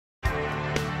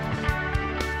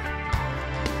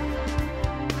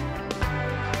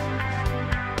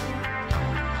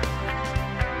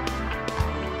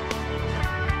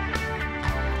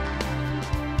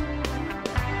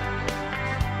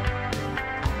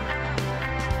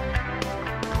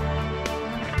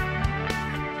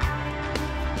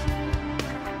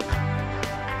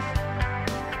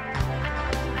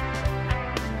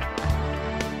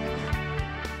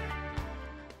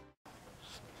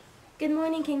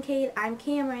morning, Kincaid. I'm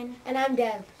Cameron. And I'm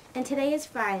Deb. And today is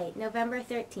Friday, November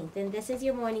 13th, and this is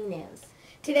your morning news.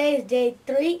 Today is day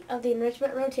 3 of the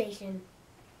enrichment rotation.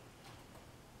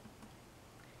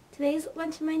 Today's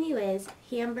lunch menu is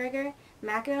hamburger,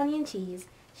 macaroni and cheese,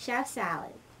 chef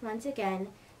salad. Once again,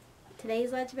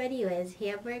 today's lunch menu is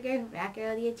hamburger,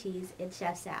 macaroni and cheese, and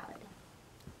chef salad.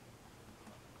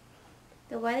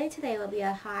 The weather today will be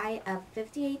a high of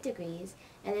 58 degrees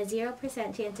and a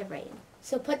 0% chance of rain.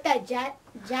 So put that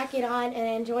jacket on and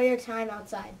enjoy your time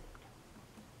outside.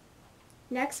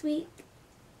 Next week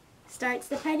starts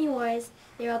the Penny Wars.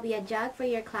 There will be a jug for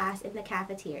your class in the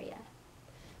cafeteria.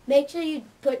 Make sure you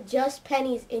put just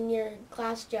pennies in your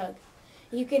class jug.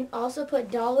 You can also put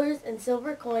dollars and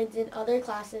silver coins in other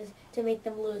classes to make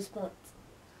them lose points.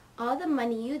 All the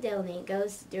money you donate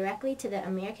goes directly to the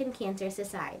American Cancer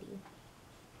Society.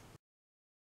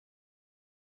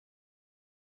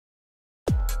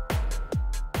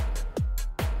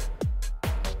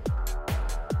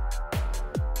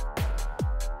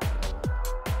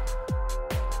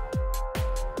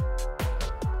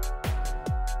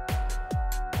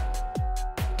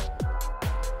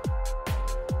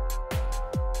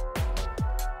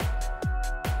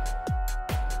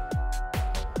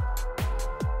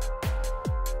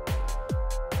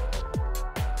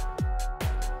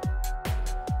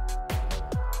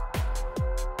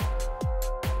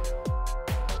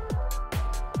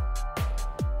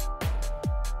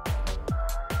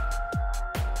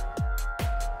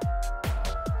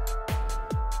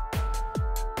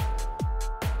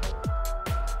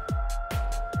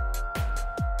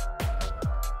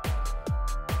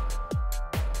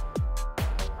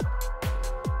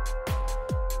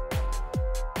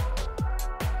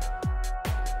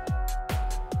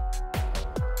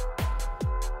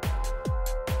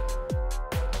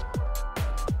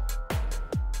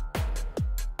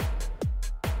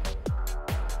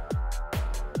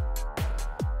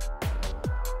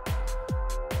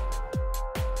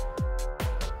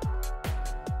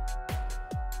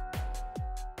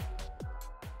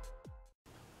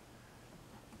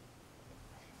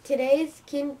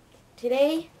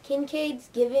 Today, Kincaid's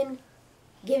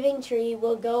giving tree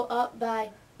will go up by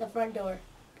the front door.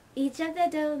 Each of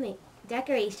the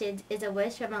decorations is a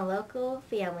wish from a local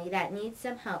family that needs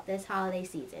some help this holiday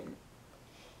season.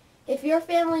 If your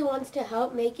family wants to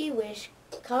help make a wish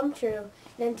come true,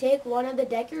 then take one of the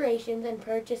decorations and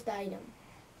purchase the item.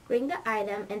 Bring the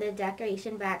item and the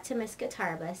decoration back to Miss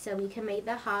Guitarba so we can make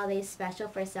the holidays special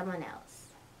for someone else.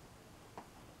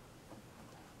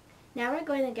 Now we're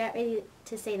going to get ready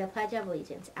to say the Pledge of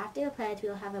Allegiance. After the pledge, we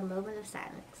will have a moment of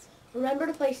silence. Remember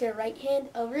to place your right hand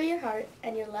over your heart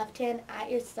and your left hand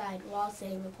at your side while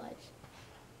saying the pledge.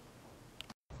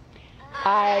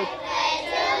 I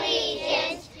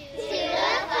pledge allegiance